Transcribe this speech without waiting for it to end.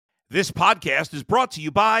This podcast is brought to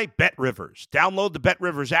you by BetRivers. Download the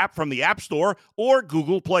BetRivers app from the App Store or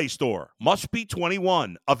Google Play Store. Must be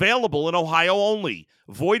 21. Available in Ohio only.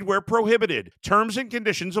 Void where prohibited. Terms and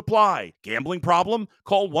conditions apply. Gambling problem?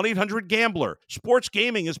 Call 1-800-GAMBLER. Sports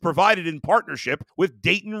gaming is provided in partnership with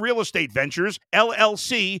Dayton Real Estate Ventures,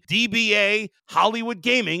 LLC, DBA, Hollywood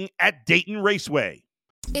Gaming at Dayton Raceway.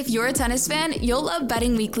 If you're a tennis fan, you'll love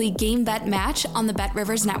Betting Weekly Game Bet Match on the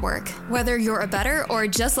BetRivers Network. Whether you're a bettor or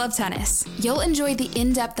just love tennis, you'll enjoy the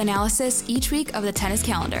in-depth analysis each week of the tennis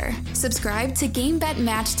calendar. Subscribe to Game Bet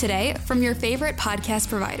Match today from your favorite podcast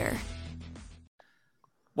provider.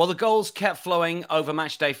 Well, the goals kept flowing over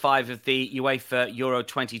match day 5 of the UEFA Euro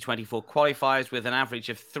 2024 qualifiers with an average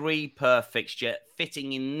of 3 per fixture,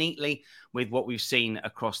 fitting in neatly with what we've seen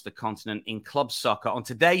across the continent in club soccer. On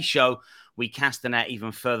today's show, we cast the net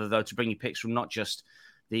even further, though, to bring you picks from not just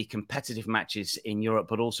the competitive matches in Europe,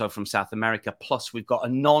 but also from South America. Plus, we've got a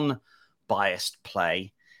non-biased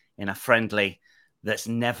play in a friendly that's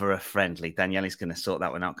never a friendly. Daniele's going to sort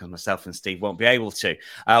that one out because myself and Steve won't be able to.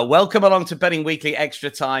 Welcome along to Betting Weekly Extra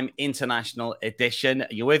Time International Edition.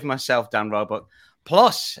 You're with myself, Dan Roebuck.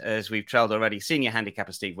 Plus, as we've trailed already, senior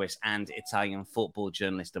handicapper Steve Wyss and Italian football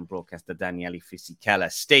journalist and broadcaster Daniele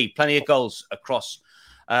Fisichella. Steve, plenty of goals across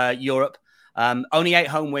Europe. Only 8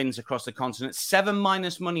 home wins across the continent. 7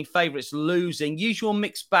 minus money favourites losing. Usual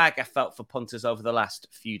mixed bag, I felt, for punters over the last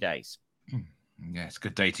few days. Yes,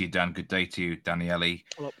 good day to you, Dan. Good day to you, Daniele.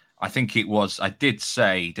 Hello. I think it was, I did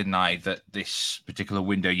say, didn't I, that this particular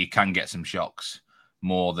window you can get some shocks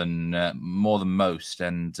more than most,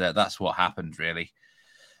 and that's what happened, really.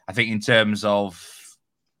 I think in terms of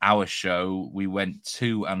our show, we went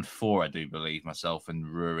 2 and 4, I do believe, myself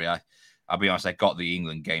and Rory. I'll be honest, I got the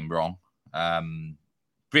England game wrong.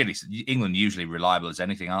 Really, England usually reliable as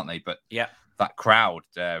anything, aren't they? But yeah, that crowd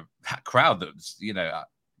that was,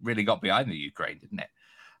 really got behind the Ukraine, didn't it?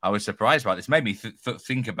 I was surprised by this. Made me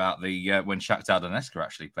think about the when Shakhtar Donetsk were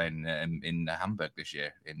actually playing in Hamburg this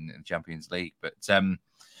year in the Champions League. But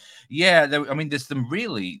there's some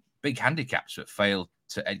really big handicaps that failed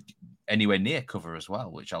to anywhere near cover as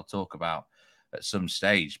well, which I'll talk about at some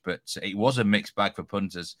stage. But it was a mixed bag for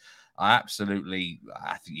punters. I think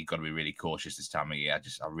you've got to be really cautious this time of year.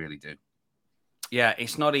 I really do. Yeah,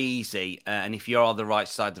 it's not easy. And if you're on the right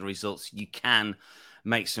side of the results, you can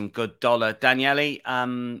make some good dollar. Daniele,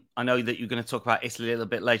 I know that you're going to talk about Italy a little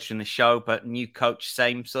bit later in the show, but new coach,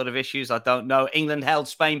 same sort of issues. I don't know. England held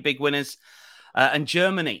Spain, big winners. And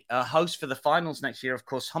Germany, host for the finals next year, of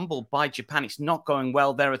course, humbled by Japan. It's not going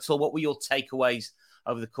well there at all. What were your takeaways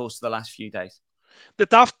over the course of the last few days?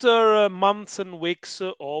 That after months and weeks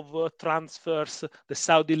of transfers, the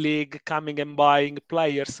Saudi League coming and buying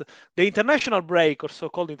players, the international break, or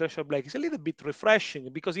so-called international break, is a little bit refreshing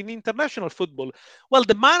because in international football,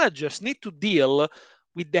 the managers need to deal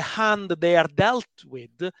with the hand they are dealt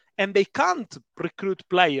with, and they can't recruit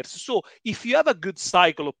players. So if you have a good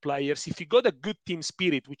cycle of players, if you got a good team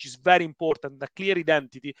spirit, which is very important, a clear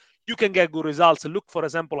identity, you can get good results. Look, for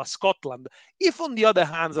example, at Scotland. If on the other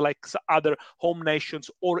hand, like other home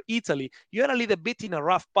nations or Italy, you're a little bit in a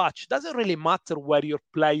rough patch, doesn't really matter where your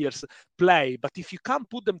players play. But if you can't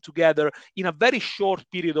put them together in a very short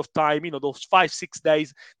period of time, those 5-6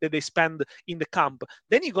 days that they spend in the camp,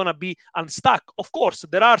 then you're going to be unstuck. Of course,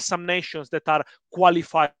 there are some nations that are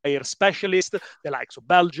qualifier specialists, the likes of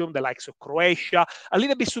Belgium, the likes of Croatia. A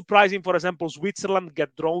little bit surprising, for example, Switzerland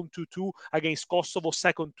get drawn 2-2 against Kosovo,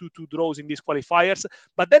 second 2-2 draws in these qualifiers.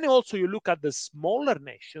 But then also you look at the smaller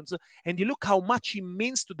nations and you look how much it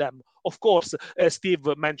means to them. Of course, Steve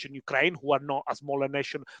mentioned Ukraine, who are not a smaller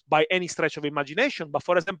nation by any stretch of imagination. But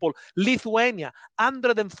for example, Lithuania,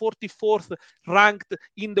 144th ranked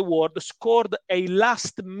in the world, scored a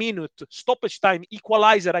last-minute stoppage time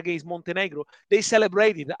equalizer against Montenegro. They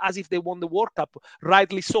celebrated as if they won the World Cup,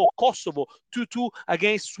 rightly so. Kosovo, 2-2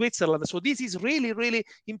 against Switzerland. So this is really, really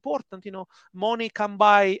important. Money can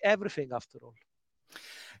buy everything after all.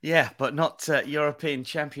 Yeah, but not European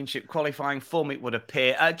Championship qualifying form, it would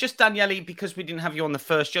appear. Just, Daniele, because we didn't have you on the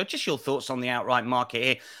first show, just your thoughts on the outright market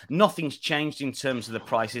here. Nothing's changed in terms of the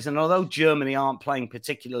prices. And although Germany aren't playing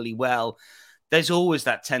particularly well, there's always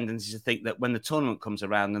that tendency to think that when the tournament comes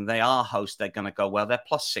around and they are hosts, they're going to go well. They're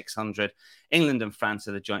plus 600. England and France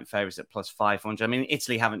are the joint favourites at plus 500. I mean,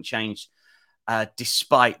 Italy haven't changed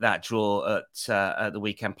despite that draw at the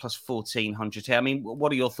weekend, plus 1,400 here. I mean, what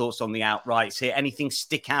are your thoughts on the outrights here? Anything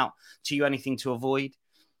stick out to you? Anything to avoid?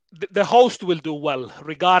 the host will do well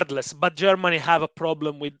regardless, but Germany have a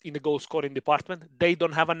problem in the goal scoring department. They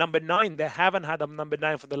don't have a number 9. They haven't had a number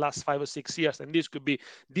 9 for the last 5 or 6 years, and this could be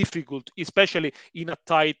difficult, especially in a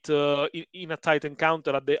tight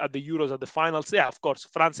encounter at the Euros, at the finals. Yeah, of course,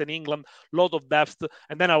 France and England, lot of depth,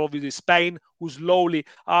 and then obviously Spain, who slowly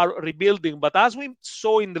are rebuilding. But as we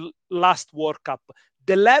saw in the last World Cup,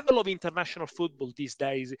 the level of international football these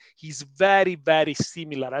days is very, very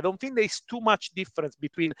similar. I don't think there's too much difference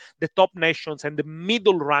between the top nations and the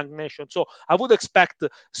middle ranked nations. So I would expect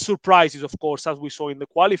surprises, of course, as we saw in the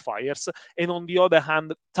qualifiers. And on the other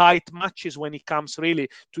hand, tight matches when it comes really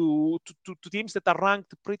to teams that are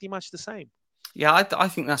ranked pretty much the same. Yeah, I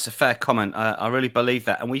think that's a fair comment. I really believe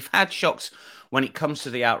that. And we've had shocks when it comes to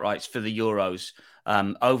the outrights for the Euros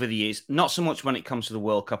over the years. Not so much when it comes to the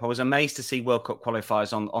World Cup. I was amazed to see World Cup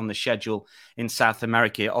qualifiers on the schedule in South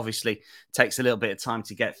America. It obviously takes a little bit of time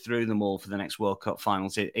to get through them all for the next World Cup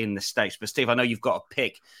finals in the States. But Steve, I know you've got a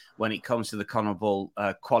pick when it comes to the CONMEBOL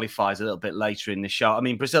qualifiers a little bit later in the show. I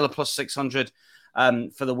mean, Brazil are plus 600.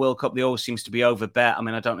 For the World Cup, they always seems to be over bet. I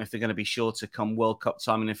mean, I don't know if they're going to be sure to come World Cup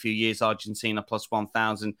time in a few years. Argentina plus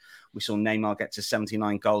 1,000. We saw Neymar get to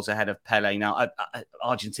 79 goals ahead of Pele. Now,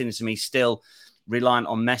 Argentina, to me, still reliant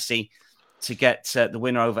on Messi to get the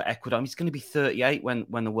winner over Ecuador. I mean, it's going to be 38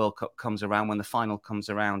 when the World Cup comes around, when the final comes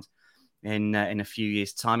around in a few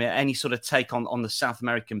years' time. Any sort of take on the South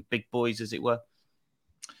American big boys, as it were?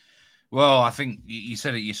 Well, I think you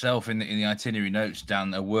said it yourself in the itinerary notes,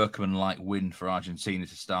 Dan, a workmanlike win for Argentina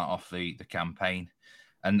to start off the campaign.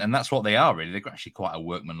 And that's what they are, really. They're actually quite a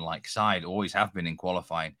workmanlike side, always have been in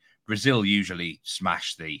qualifying. Brazil usually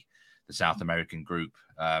smash the South American group.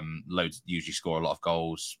 Usually score a lot of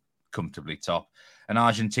goals, comfortably top. And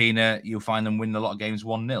Argentina, you'll find them win a lot of games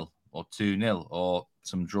 1-0 or 2-0 or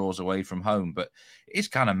some draws away from home. But it's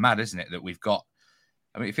kind of mad, isn't it, that we've got...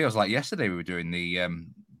 I mean, it feels like yesterday we were doing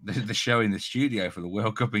the show in the studio for the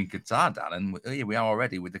World Cup in Qatar, Dan, and here we are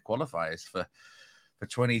already with the qualifiers for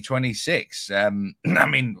 2026. I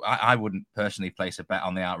mean, I wouldn't personally place a bet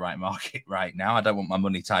on the outright market right now. I don't want my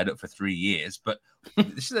money tied up for 3 years, but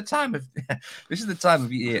this is the time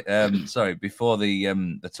of year. Before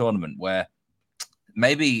the tournament where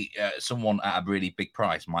maybe someone at a really big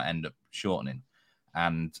price might end up shortening.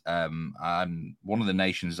 And one of the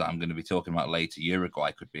nations that I'm going to be talking about later,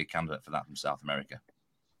 Uruguay, could be a candidate for that from South America.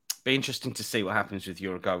 Be interesting to see what happens with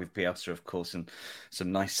Uruguay, with Bielsa, of course, and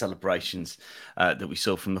some nice celebrations that we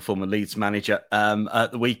saw from the former Leeds manager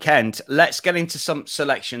at the weekend. Let's get into some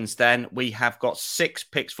selections then. We have got 6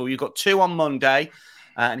 picks for you. You've got 2 on Monday.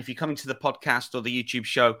 And if you're coming to the podcast or the YouTube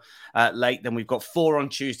show late, then we've got 4 on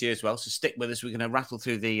Tuesday as well. So stick with us. We're going to rattle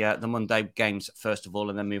through the Monday games first of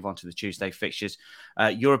all, and then move on to the Tuesday fixtures.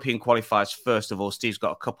 European qualifiers first of all. Steve's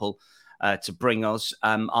got a couple to bring us.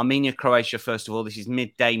 Armenia, Croatia, first of all. This is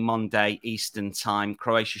midday Monday Eastern time.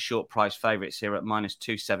 Croatia short price favourites here at minus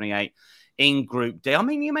 278 in Group D.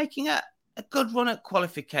 Armenia making a good run at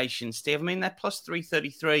qualification, Steve. I mean, they're plus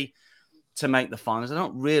 333 to make the finals. I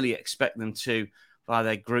don't really expect them to by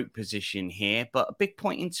their group position here, but a big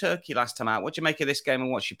point in Turkey last time out. What do you make of this game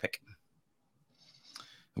and what's your pick?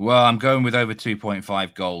 Well, I'm going with over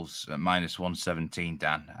 2.5 goals at minus 117,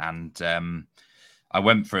 Dan. And I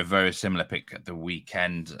went for a very similar pick at the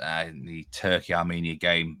weekend. The Turkey-Armenia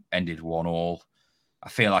game ended 1-1. I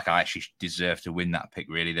feel like I actually deserve to win that pick,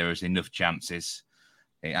 really. There was enough chances.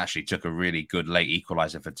 It actually took a really good late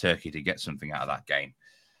equaliser for Turkey to get something out of that game.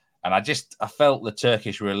 And I felt the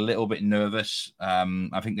Turkish were a little bit nervous.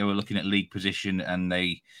 I think they were looking at league position, and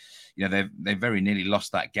they very nearly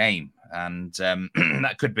lost that game. And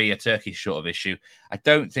that could be a Turkish sort of issue. I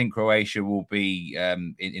don't think Croatia will be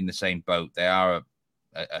in the same boat. They are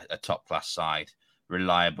a top class side,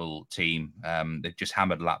 reliable team. They've just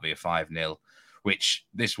hammered Latvia 5-0, which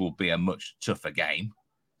this will be a much tougher game,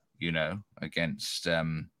 against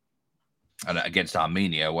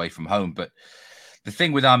Armenia away from home. But the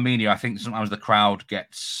thing with Armenia, I think sometimes the crowd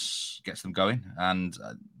gets them going, and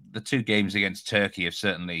the 2 games against Turkey have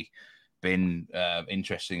certainly been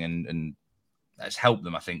interesting and that's helped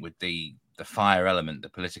them, I think, with the fire element, the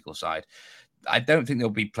political side. I don't think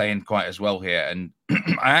they'll be playing quite as well here, and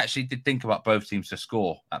I actually did think about both teams to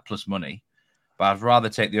score at plus money, but I'd rather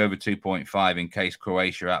take the over 2.5 in case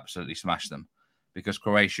Croatia absolutely smash them, because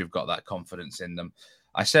Croatia have got that confidence in them.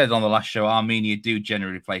 I said on the last show, Armenia do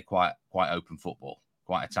generally play quite open football,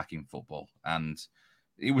 quite attacking football. And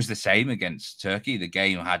it was the same against Turkey. The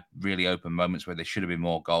game had really open moments where there should have been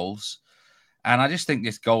more goals. And I just think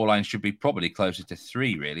this goal line should be probably closer to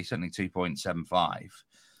 3, really, certainly 2.75.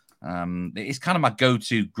 It's kind of my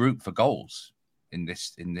go-to group for goals. in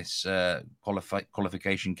this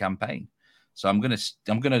qualification campaign. So I'm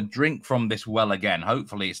gonna drink from this well again.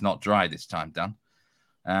 Hopefully it's not dry this time, Dan.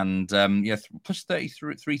 And plus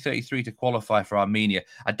 333 to qualify for Armenia.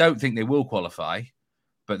 I don't think they will qualify,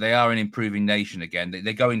 but they are an improving nation again.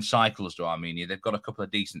 They go in cycles to Armenia. They've got a couple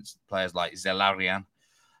of decent players like Zelarian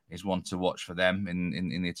is one to watch for them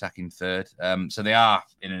in the attacking third. So they are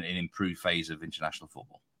in an improved phase of international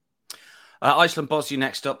football. Iceland, Bosnia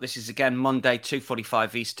next up. This is again Monday,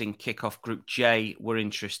 2:45 Eastern kickoff. Group J, we're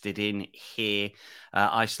interested in here.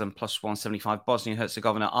 Iceland plus 175. Bosnia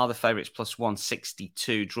Herzegovina are the favourites plus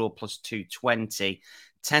 162. Draw plus 220.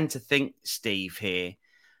 Tend to think, Steve, here,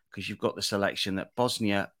 because you've got the selection, that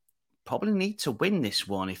Bosnia probably need to win this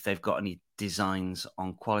one if they've got any designs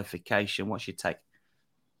on qualification. What's your take?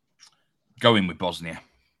 Going with Bosnia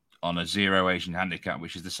on a 0 Asian handicap,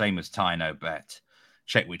 which is the same as Tino bet.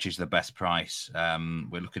 Check which is the best price.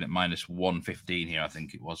 We're looking at minus 115 here, I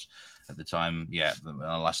think it was at the time. Yeah, when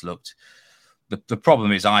I last looked. The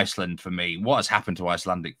problem is Iceland for me. What has happened to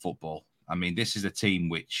Icelandic football? I mean, this is a team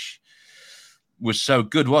which was so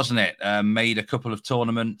good, wasn't it? Made a couple of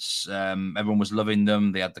tournaments. Everyone was loving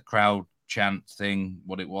them. They had the crowd chant thing,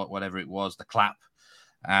 whatever it was, the clap.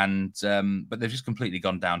 And but they've just completely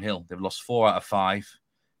gone downhill. They've lost 4 out of 5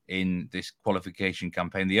 in this qualification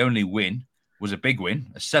campaign. The only win was a big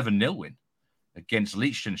win, a 7-0 win against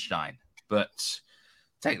Liechtenstein. But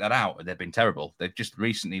take that out, they've been terrible. They've just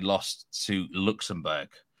recently lost to Luxembourg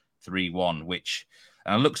 3-1, which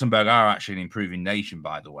Luxembourg are actually an improving nation,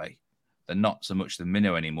 by the way. They're not so much the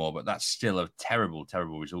minnow anymore, but that's still a terrible,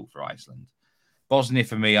 terrible result for Iceland. Bosnia,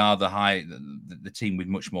 for me, are the team with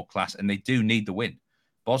much more class, and they do need the win.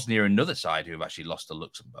 Bosnia are another side who have actually lost to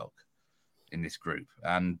Luxembourg in this group.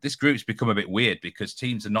 And this group's become a bit weird because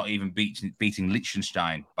teams are not even beating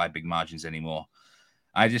Liechtenstein by big margins anymore.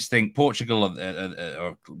 I just think Portugal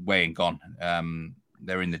are way and gone.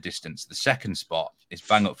 They're in the distance. The second spot is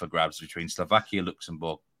bang up for grabs between Slovakia,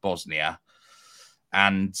 Luxembourg, Bosnia.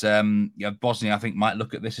 And Bosnia, I think, might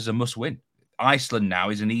look at this as a must-win. Iceland now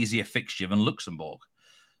is an easier fixture than Luxembourg.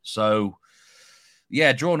 So,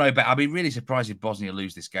 yeah, draw no bet. I'd be really surprised if Bosnia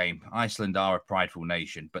lose this game. Iceland are a prideful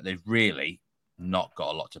nation, but they've really not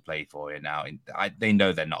got a lot to play for here now. They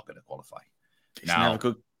know they're not going to qualify. It's never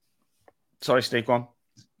good. Sorry, Steve, go on.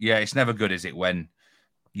 Yeah, it's never good, is it, when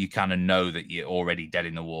you kind of know that you're already dead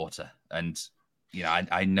in the water. And,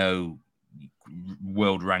 I know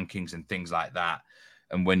world rankings and things like that.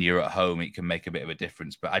 And when you're at home, it can make a bit of a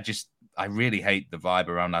difference. But I really hate the vibe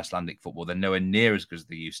around Icelandic football. They're nowhere near as good as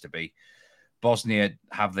they used to be. Bosnia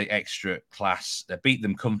have the extra class. They beat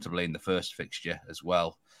them comfortably in the first fixture as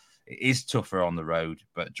well. It is tougher on the road,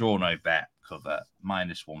 but draw no bet, cover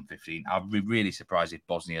minus 115. I'd be really surprised if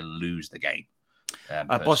Bosnia lose the game.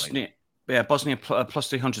 Bosnia plus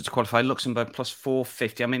 300 to qualify. Luxembourg plus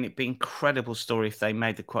 450. I mean, it'd be an incredible story if they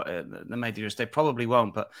made the Euros. They probably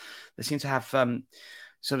won't, but they seem to have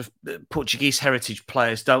sort of Portuguese heritage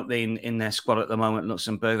players, don't they, in their squad at the moment?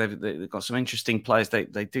 Luxembourg, they've got some interesting players. They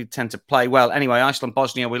do tend to play well. Anyway, Iceland,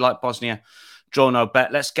 Bosnia, we like Bosnia. Draw no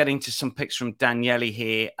bet. Let's get into some picks from Daniele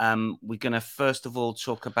here. We're going to first of all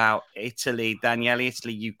talk about Italy. Daniele,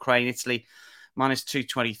 Italy, Ukraine. Italy minus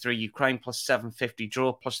 223, Ukraine plus 750,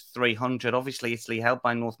 draw plus 300. Obviously, Italy held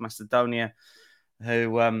by North Macedonia,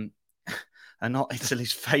 who are not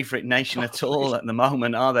Italy's favourite nation at all at the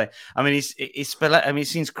moment, are they? I mean, Spalletti. I mean, it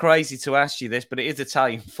seems crazy to ask you this, but it is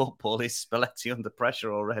Italian football. Is Spalletti under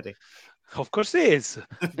pressure already? Of course it is,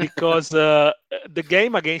 because the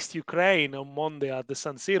game against Ukraine on Monday at the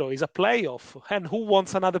San Siro is a playoff. And who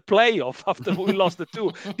wants another playoff after we lost the 2?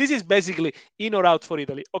 This is basically in or out for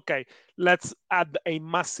Italy. Okay, let's add a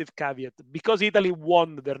massive caveat. Because Italy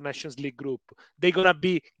won their Nations League group, they're going to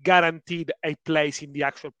be guaranteed a place in the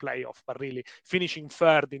actual playoff. But really, finishing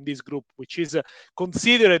third in this group, which is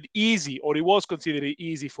considered easy, or it was considered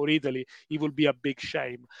easy for Italy, it will be a big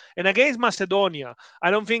shame. And against Macedonia, I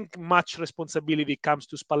don't think much responsibility comes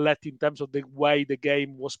to Spalletti in terms of the way the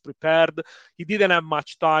game was prepared. He didn't have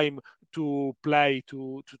much time to play,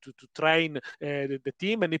 to train the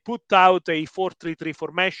team, and he put out a 4-3-3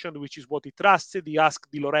 formation, which is what he trusted. He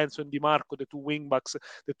asked Di Lorenzo and Di Marco, the two wingbacks,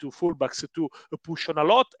 the two fullbacks, to push on a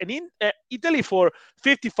lot. And in Italy, for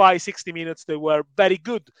 55-60 minutes, they were very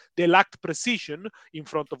good. They lacked precision in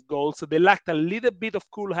front of goals. They lacked a little bit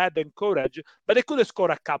of cool head and courage, but they could have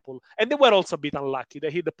scored a couple. And they were also a bit unlucky.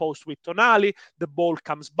 They hit the post with Tonali. The ball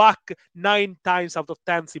comes back. 9 times out of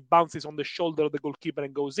 10, it bounces on the shoulder of the goalkeeper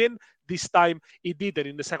and goes in. This time he didn't.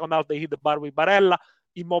 In the second half, they hit the bar with Barella.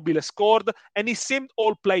 Immobile scored, and it seemed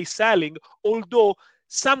all play selling, although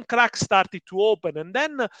some cracks started to open. And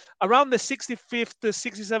then around the 65th,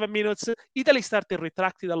 67 minutes, Italy started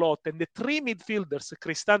retracting a lot. And the three midfielders,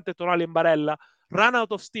 Cristante, Tonali, and Barella, ran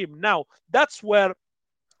out of steam. Now, that's where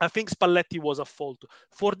I think Spalletti was at fault.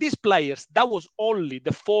 For these players, that was only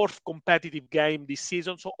the fourth competitive game this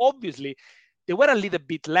season. So obviously, they were a little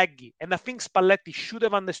bit laggy. And I think Spalletti should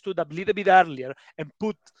have understood a little bit earlier and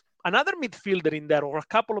put another midfielder in there or a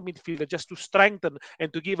couple of midfielders just to strengthen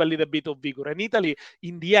and to give a little bit of vigor. And Italy,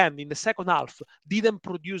 in the end, in the second half, didn't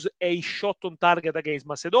produce a shot on target against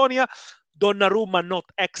Macedonia. Donnarumma not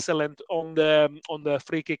excellent on the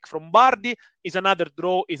free kick from Bardi. Is another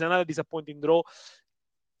draw, is another disappointing draw.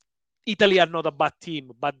 Italy are not a bad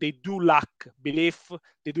team, but they do lack belief,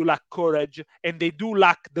 they do lack courage, and they do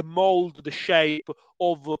lack the mold, the shape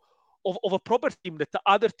of a proper team that the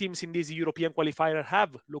other teams in this European qualifier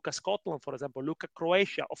have. Look at Scotland, for example. Look at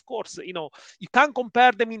Croatia. Of course, you can't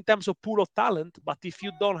compare them in terms of pool of talent, but if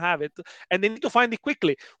you don't have it, and they need to find it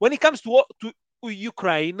quickly. When it comes to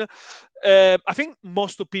Ukraine, I think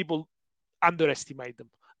most of people underestimate them.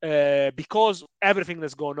 Because everything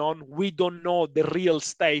that's going on, we don't know the real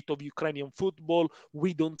state of Ukrainian football.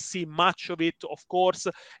 We don't see much of it, of course.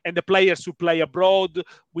 And the players who play abroad,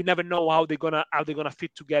 we never know how they're gonna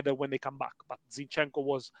fit together when they come back. But Zinchenko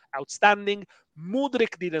was outstanding.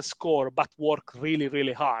 Mudryk didn't score, but worked really,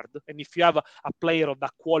 really hard. And if you have a player of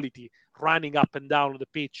that quality running up and down the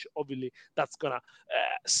pitch, obviously that's gonna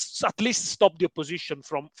at least stop the opposition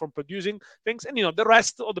from producing things. And the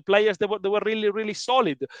rest of the players, they were really, really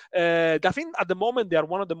solid. I think at the moment they are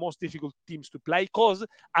one of the most difficult teams to play because,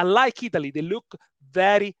 unlike Italy, they look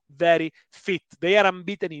very, very fit. They are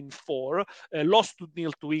unbeaten in 4, lost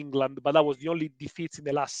 2-0 to England, but that was the only defeats in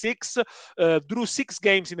the last 6. Drew 6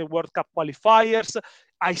 games in the World Cup qualifiers.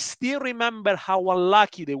 I still remember how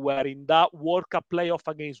unlucky they were in that World Cup playoff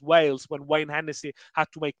against Wales when Wayne Hennessy had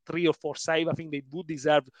to make 3 or 4 saves. I think they would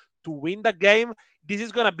deserve to win that game. This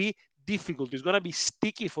is going to be difficult. It's going to be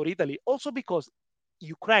sticky for Italy. Also because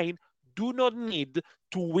Ukraine do not need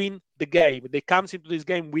to win the game. They come into this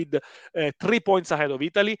game with 3 points ahead of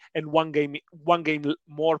Italy and one game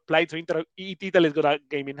more played. So Italy's got a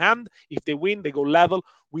game in hand. If they win, they go level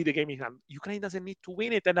with the game in hand. Ukraine doesn't need to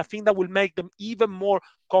win it, and I think that will make them even more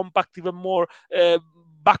compact, even more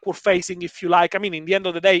backward facing, if you like. I mean, in the end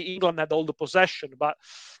of the day, England had all the possession, but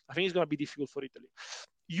I think it's going to be difficult for Italy.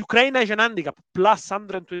 Ukraine has an handicap plus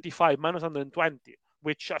 125, minus 120.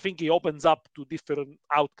 Which I think it opens up to different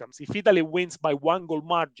outcomes. If Italy wins by 1 goal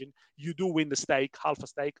margin, you do win the stake, half a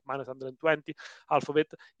stake, minus 120, half of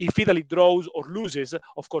it. If Italy draws or loses,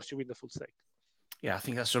 of course, you win the full stake. Yeah, I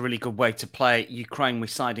think that's a really good way to play. Ukraine we're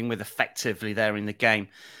siding with effectively there in the game.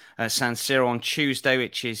 San Siro on Tuesday,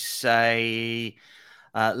 which is a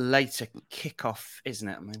later kickoff, isn't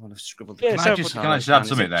it? I may want to scribble the Can I just add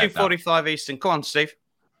something there? 2:45 Eastern. Go on, Steve.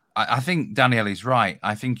 I think Daniele's right.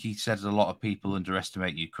 I think he says a lot of people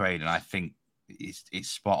underestimate Ukraine, and I think it's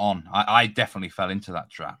spot on. I definitely fell into that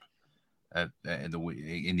trap in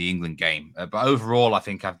the England game. But overall, I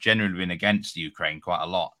think I've generally been against Ukraine quite a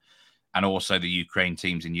lot, and also the Ukraine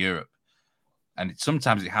teams in Europe. And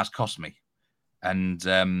sometimes it has cost me. And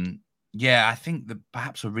I think that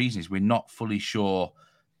perhaps the reason is we're not fully sure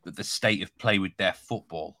that the state of play with their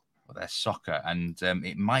football or their soccer, and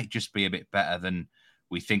it might just be a bit better than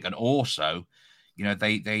we think. And also,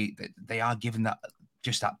 they are given that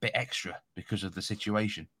bit extra because of the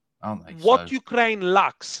situation, aren't they? What Ukraine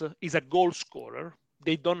lacks is a goal scorer.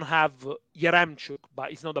 They don't have Yaremchuk, but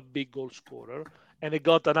he's not a big goal scorer. And they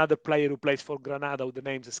got another player who plays for Granada, who the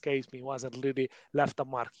names escapes me, who hasn't really left a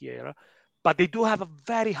mark here. But they do have a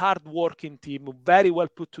very hard-working team, very well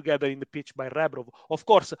put together in the pitch by Rebrov. Of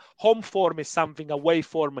course, home form is something, away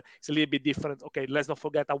form is a little bit different. Okay, let's not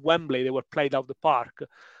forget at Wembley, they were played out the park.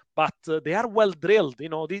 But they are well drilled.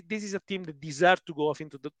 This is a team that deserves to go, I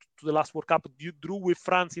think, to the last World Cup. You drew with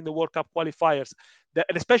France in the World Cup qualifiers.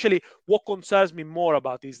 And especially what concerns me more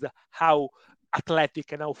about is how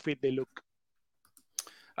athletic and how fit they look.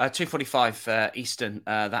 2:45 Eastern,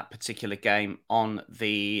 that particular game on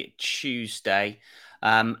the Tuesday,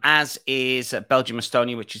 as is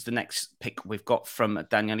Belgium-Estonia, which is the next pick we've got from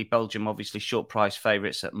Daniele. Belgium, obviously, short price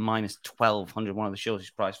favourites at minus 1,200, one of the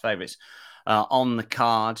shortest price favourites on the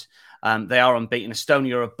card. They are unbeaten.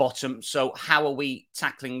 Estonia are bottom. So how are we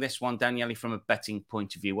tackling this one, Daniele, from a betting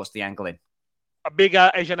point of view? What's the angle in? A big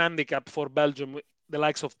Asian handicap for Belgium, the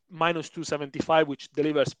likes of minus 275, which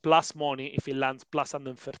delivers plus money if it lands plus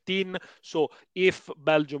 113. So if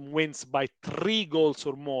Belgium wins by 3 goals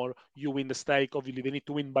or more, you win the stake. Obviously, they need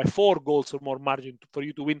to win by 4 goals or more margin for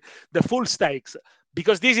you to win the full stakes.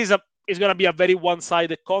 Because this is going to be a very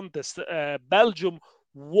one-sided contest. Belgium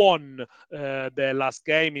won the last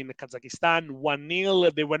game in Kazakhstan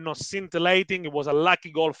 1-0. They were not scintillating. It was a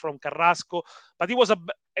lucky goal from Carrasco, but it was a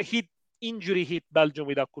injury hit Belgium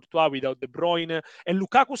without Courtois, without De Bruyne. And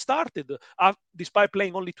Lukaku started, despite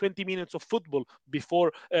playing only 20 minutes of football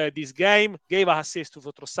before this game, gave an assist to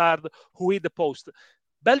Trossard, who hit the post.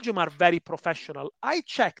 Belgium are very professional. I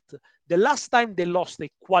checked the last time they lost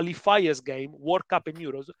a qualifiers game, World Cup and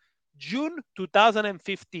Euros, June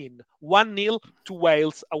 2015, 1-0 to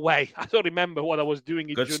Wales away. I don't remember what I was doing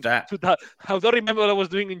in Good June. stat. I don't remember what I was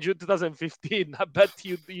doing in June 2015. I bet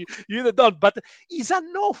you don't. But it's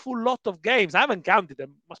an awful lot of games. I haven't counted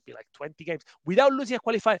them. Must be like 20 games without losing a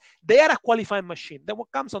qualifier. They are a qualifying machine. Then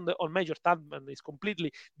what comes on major tournament is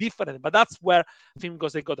completely different. But that's where I think,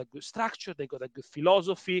 because they got a good structure, they got a good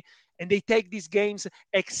philosophy, and they take these games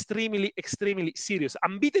extremely, extremely serious.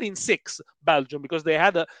 Unbeaten in 6, Belgium, because they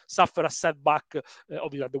had suffer a setback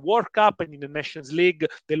obviously at the World Cup, and in the Nations League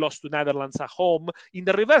they lost to Netherlands at home. In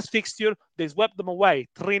the reverse fixture, they swept them away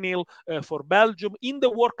 3-0 for Belgium. In the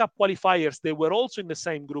World Cup qualifiers, they were also in the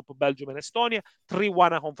same group, Belgium and Estonia,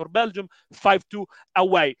 3-1 at home for Belgium, 5-2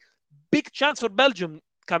 away. Big chance for Belgium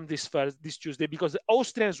come this Tuesday, because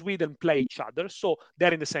Austria and Sweden play each other, so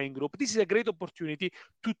they're in the same group. This is a great opportunity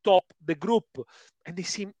to top the group, and they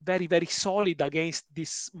seem very, very solid against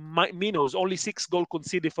these minnows. Only 6 goals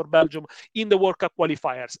conceded for Belgium in the World Cup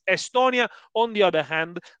qualifiers. Estonia, on the other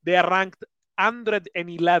hand, they are ranked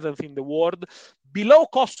 111th in the world, below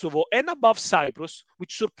Kosovo and above Cyprus,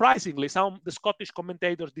 which surprisingly some the Scottish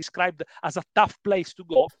commentators described as a tough place to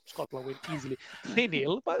go. Scotland went easily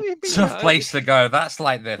 3-0, but tough place to go. That's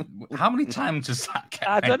like how many times does that get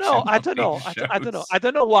I don't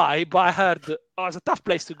know why, but I heard it's a tough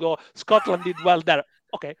place to go. Scotland did well there.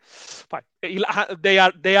 Okay, fine.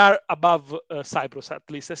 They are above Cyprus, at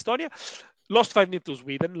least. Estonia lost 5-0 to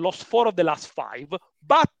Sweden, lost 4 of the last 5,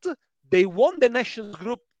 but they won the Nations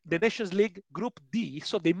League Group D,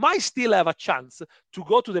 so they might still have a chance to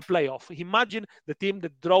go to the playoff. Imagine the team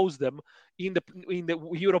that draws them in the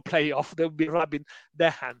Euro playoff. They'll be rubbing their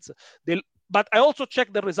hands. But I also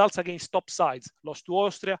checked the results against top sides. Lost to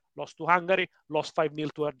Austria, lost to Hungary, lost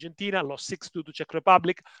 5-0 to Argentina, lost 6-2 to Czech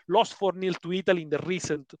Republic, lost 4-0 to Italy in the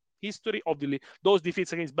recent history. Obviously, those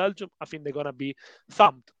defeats against Belgium, I think they're going to be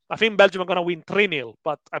thumped. I think Belgium are going to win 3-0,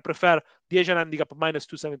 but I prefer the Asian handicap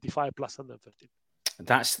 -275 +113.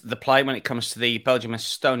 That's the play when it comes to the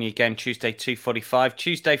Belgium-Estonia game, Tuesday, 2:45.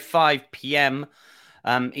 Tuesday, 5 p.m.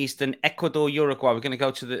 Eastern, Ecuador, Uruguay. We're going to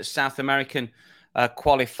go to the South American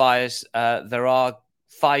qualifiers. There are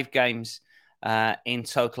 5 games in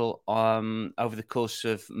total over the course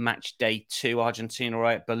of match day 2. Argentina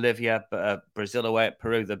away at Bolivia, Brazil away at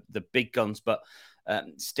Peru, the big guns. But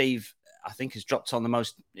Steve, I think, has dropped on the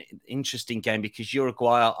most interesting game, because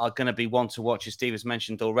Uruguay are going to be one to watch, as Steve has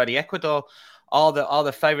mentioned already. Ecuador are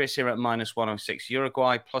the favourites here at -106.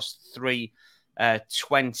 Uruguay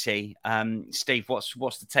 +320. Steve,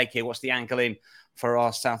 what's the take here? What's the angle in for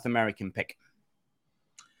our South American pick?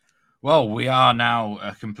 Well, we are now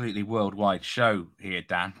a completely worldwide show here,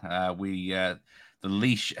 Dan. The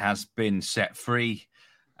leash has been set free,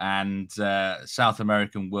 and South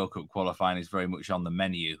American World Cup qualifying is very much on the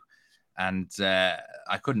menu. And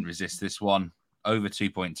I couldn't resist this one. Over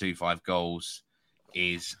 2.25 goals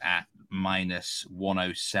is at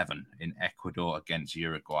 -107 in Ecuador against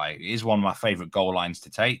Uruguay. It is one of my favourite goal lines to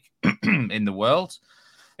take in the world.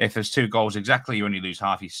 If there's 2 goals exactly, you only lose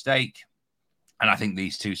half your stake. And I think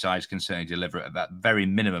these 2 sides can certainly deliver at that very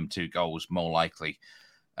minimum 2 goals, more likely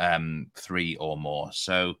 3 or more.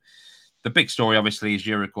 So the big story, obviously, is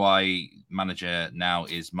Uruguay manager now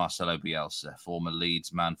is Marcelo Bielsa, former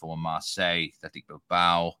Leeds man, former Marseille, Athletic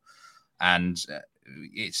Bilbao. And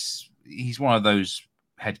he's one of those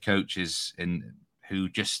head coaches who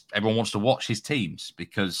just everyone wants to watch his teams,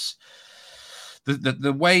 because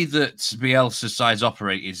the way that Bielsa's sides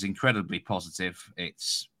operate is incredibly positive.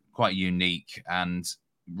 It's quite unique, and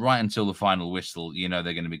right until the final whistle, they're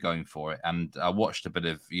going to be going for it. And I watched a bit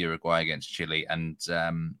of Uruguay against Chile, and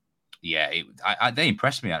they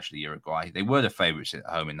impressed me, actually, Uruguay. They were the favourites at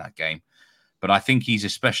home in that game, but I think he's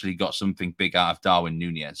especially got something big out of Darwin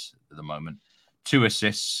Núñez at the moment. 2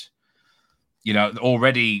 assists.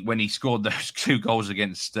 Already when he scored those 2 goals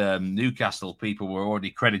against Newcastle, people were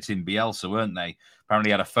already crediting Bielsa, weren't they? Apparently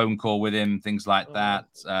he had a phone call with him, things like that.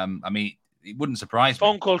 It wouldn't surprise me.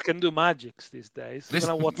 Phone call can do magics these days. Even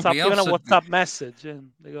a WhatsApp message,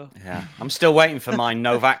 and they go. Yeah, I'm still waiting for mine,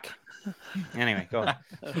 Novak. Anyway, go on.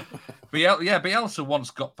 Bielsa once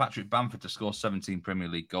got Patrick Bamford to score 17 Premier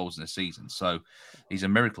League goals in a season, so he's a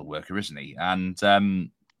miracle worker, isn't he? And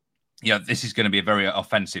this is going to be a very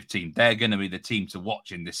offensive team. They're going to be the team to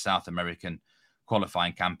watch in this South American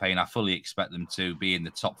qualifying campaign. I fully expect them to be in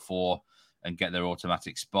the top 4 and get their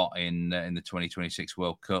automatic spot in the 2026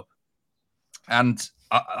 World Cup. And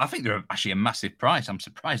I think they're actually a massive price. I'm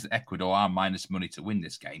surprised that Ecuador are minus money to win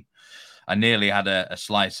this game. I nearly had a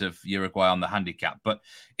slice of Uruguay on the handicap. But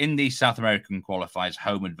in these South American qualifiers,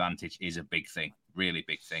 home advantage is a big thing, really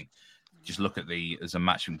big thing. Just look at there's a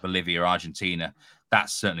match from Bolivia, Argentina.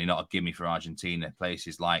 That's certainly not a gimme for Argentina.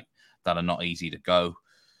 Places like that are not easy to go.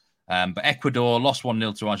 But Ecuador lost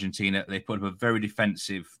 1-0 to Argentina. They put up a very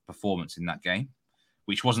defensive performance in that game,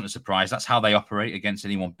 which wasn't a surprise. That's how they operate against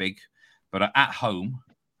anyone big. But at home,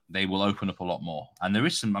 they will open up a lot more. And there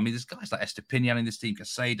is there's guys like Estepinian in this team,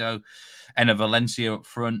 Casado, Enna Valencia up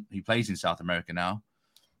front. He plays in South America now.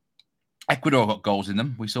 Ecuador got goals in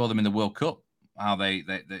them. We saw them in the World Cup, how they're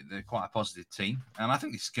quite a positive team. And I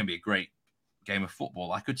think this is going to be a great game of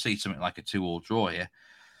football. I could see something like a 2-2 draw here.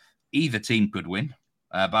 Either team could win,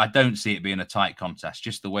 but I don't see it being a tight contest.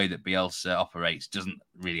 Just the way that Bielsa operates doesn't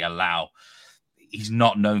really allow. He's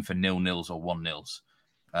not known for 0-0s or 1-0s.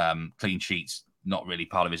 Clean sheets, not really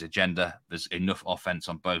part of his agenda. There's enough offense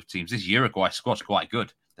on both teams. This Uruguay squad's quite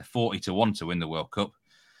good. They're 40-1 to win the World Cup.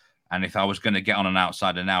 And if I was going to get on an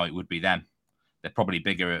outsider now, it would be them. They're probably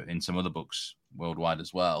bigger in some other books worldwide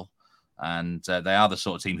as well. And they are the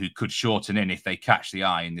sort of team who could shorten in if they catch the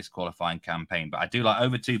eye in this qualifying campaign. But I do like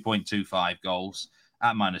over 2.25 goals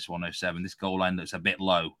at minus 107. This goal line looks a bit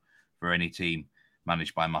low for any team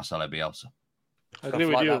managed by Marcelo Bielsa. I agree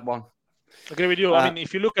with you. That one. I agree with you. I mean,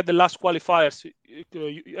 if you look at the last qualifiers,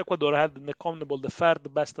 Ecuador had in the CONMEBOL the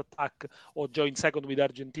third best attack, or joined second with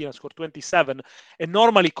Argentina, scored 27. And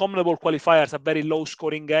normally CONMEBOL qualifiers are very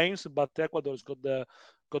low-scoring games, but Ecuador's got the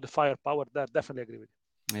firepower there. Definitely agree with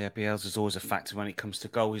you. Yeah, Bielsa's always a factor when it comes to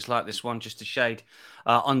goals. He's like this one, just a shade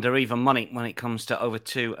under even money when it comes to over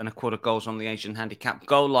 2.25 goals on the Asian handicap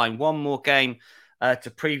goal line. One more game to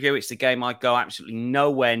preview. It's the game I go absolutely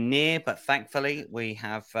nowhere near, but thankfully we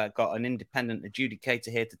have got an independent adjudicator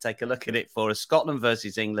here to take a look at it for us. Scotland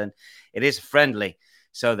versus England. It is a friendly,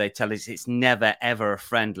 so they tell us it's never, ever a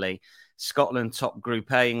friendly. Scotland top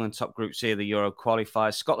Group A, England top Group C of the Euro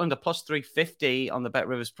qualifiers. Scotland a plus 350 on the Bet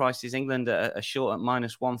Rivers prices. England a short at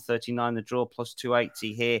minus 139. The draw plus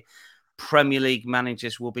 280 here. Premier League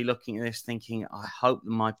managers will be looking at this thinking, I hope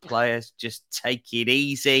that my players just take it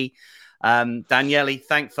easy. Daniele,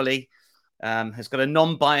 thankfully, has got a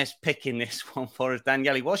non-biased pick in this one for us.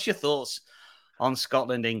 Daniele, what's your thoughts on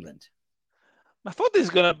Scotland-England? I thought this is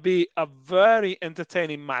going to be a very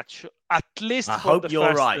entertaining match, at least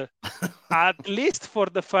right. At least for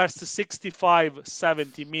the first 65,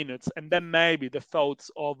 70 minutes, and then maybe the thoughts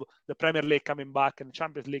of the Premier League coming back and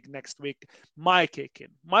Champions League next week might kick in.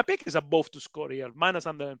 My pick is above to score here, minus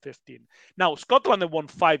 115. Now, Scotland have won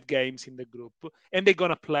 5 games in the group, and they're going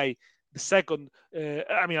to play the second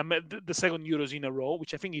Euros in a row,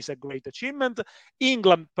 which I think is a great achievement.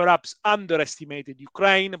 England perhaps underestimated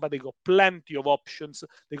Ukraine, but they got plenty of options.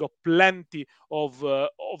 They got plenty of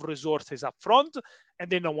resources up front, and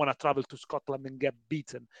they don't want to travel to Scotland and get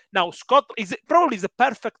beaten. Now, Scotland is probably the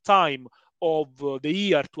perfect time of the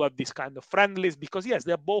year to have this kind of friendlies, because yes,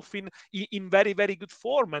 they're both in very, very good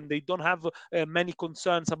form, and they don't have many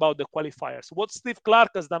concerns about the qualifiers. What Steve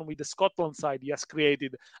Clarke has done with the Scotland side, he has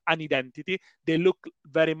created an identity. They look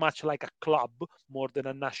very much like a club more than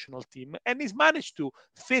a national team, and he's managed to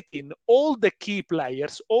fit in all the key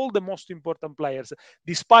players, all the most important players,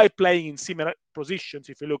 despite playing in similar positions.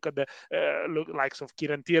 If you look at the likes of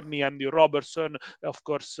Kieran Tierney, Andy Robertson, of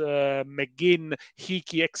course, McGinn,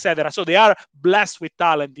 Hickey, etc. So they are blessed with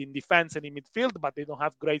talent in defense and in midfield, but they don't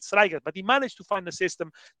have great strikers. But he managed to find a system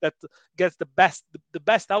that gets the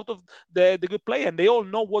best out of the good player, and they all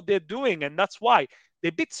know what they're doing, and that's why they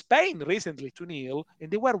beat Spain recently 2-0, and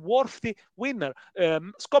they were worthy winner.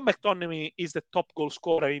 Scott McTominay is the top goal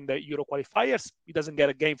scorer in the Euro qualifiers. He doesn't get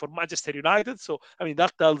a game for Manchester United, so I mean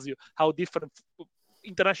that tells you how different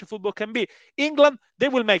international football can be. England, they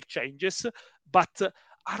will make changes, but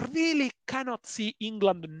I really cannot see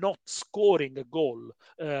England not scoring a goal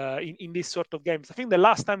in this sort of games. I think the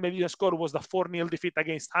last time they didn't score was the 4-0 defeat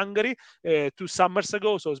against Hungary 2 summers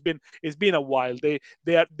ago. So it's been a while. They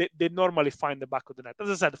normally find the back of the net.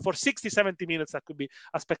 As I said, for 60, 70 minutes, that could be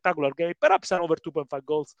a spectacular game. Perhaps an over 2.5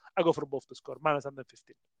 goals. I go for both to score, minus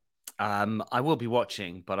 115. I will be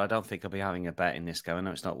watching, but I don't think I'll be having a bet in this game. I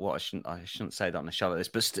know it's not what I shouldn't say that on a show like this.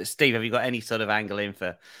 But Steve, have you got any sort of angle in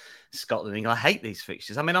for Scotland? England? I hate these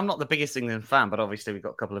fixtures. I mean, I'm not the biggest England fan, but obviously we've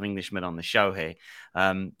got a couple of Englishmen on the show here.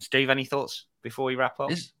 Steve, any thoughts before we wrap up?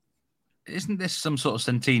 isn't this some sort of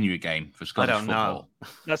centenary game for Scottish football?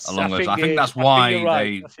 I think that's why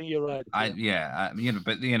I think you're right.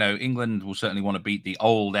 But England will certainly want to beat the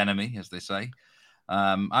old enemy, as they say.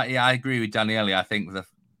 I agree with Daniele. I think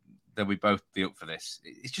that we both be up for this.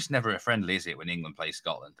 It's just never a friendly, is it, when England plays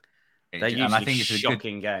Scotland? They're usually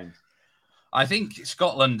shocking games. I think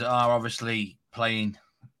Scotland are obviously playing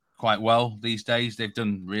quite well these days. They've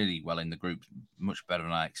done really well in the group, much better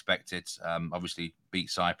than I expected. Obviously beat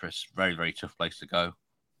Cyprus, very, very tough place to go.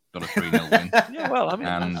 Got a 3-0 win. Yeah, well, I mean,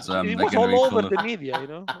 and it was all over the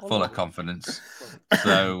media, full of confidence.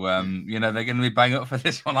 So, they're going to be bang up for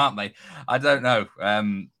this one, aren't they? I don't know.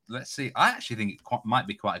 Let's see. I actually think it might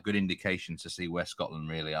be quite a good indication to see where Scotland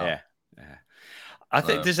really are. Yeah. I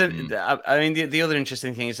think there's the other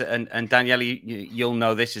interesting thing is that, and Daniele, you'll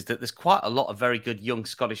know this, is that there's quite a lot of very good young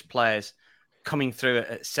Scottish players coming through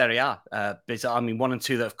at Serie A. I mean, 1 and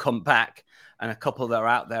 2 that have come back, and a couple that are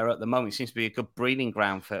out there at the moment. It seems to be a good breeding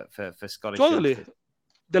ground for Scottish. Totally.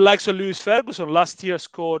 The likes of Lewis Ferguson last year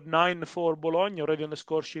scored 9 for Bologna, already on the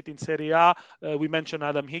score sheet in Serie A. We mentioned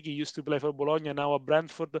Adam Higgy used to play for Bologna, now at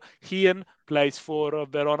Brentford. Ian plays for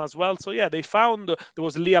Verona as well. So, there found, there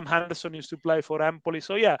was Liam Henderson used to play for Empoli.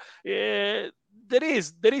 So, there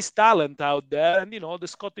is talent out there. And, the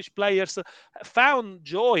Scottish players found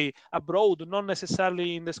joy abroad, not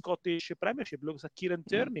necessarily in the Scottish Premiership. Looks like Kieran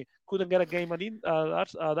Tierney couldn't get a game at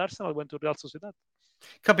Arsenal, went to Real Sociedad.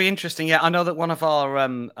 Could be interesting. Yeah, I know that one of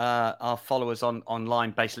our followers online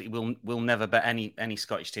basically will never bet any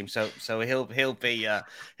Scottish team. So he'll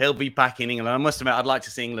be back in England. I must admit, I'd like to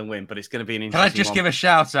see England win, but it's going to be an interesting. Can I just give a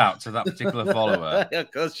shout out to that particular follower?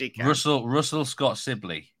 Of course you can. Russell Scott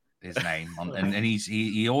Sibley, his name, and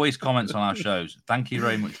he always comments on our shows. Thank you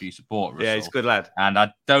very much for your support, Russell. Yeah, he's a good lad. And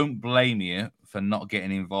I don't blame you for not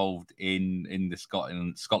getting involved in the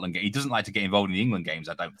Scotland game. He doesn't like to get involved in the England games,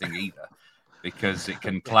 I don't think either. Because it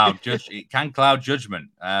can cloud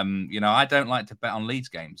judgment. I don't like to bet on Leeds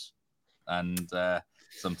games, and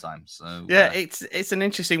sometimes. So it's an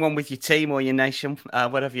interesting one with your team or your nation,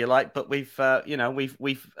 whatever you like. But we've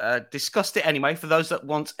discussed it anyway. For those that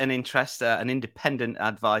want an independent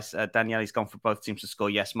advice, Daniele's gone for both teams to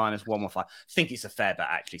score yes -115. I think it's a fair bet,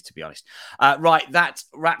 actually, to be honest. Right, that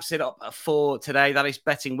wraps it up for today. That is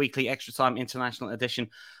Betting Weekly Extra Time International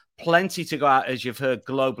Edition. Plenty to go out, as you've heard,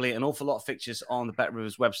 globally. An awful lot of fixtures on the Bet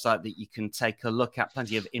Rivers website that you can take a look at.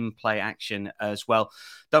 Plenty of in-play action as well.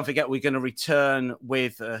 Don't forget, we're going to return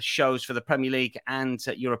with shows for the Premier League and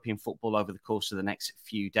European football over the course of the next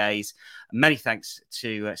few days. Many thanks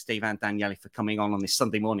to Steve and Daniele for coming on this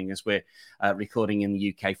Sunday morning as we're recording in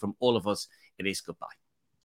the UK. From all of us, it is goodbye.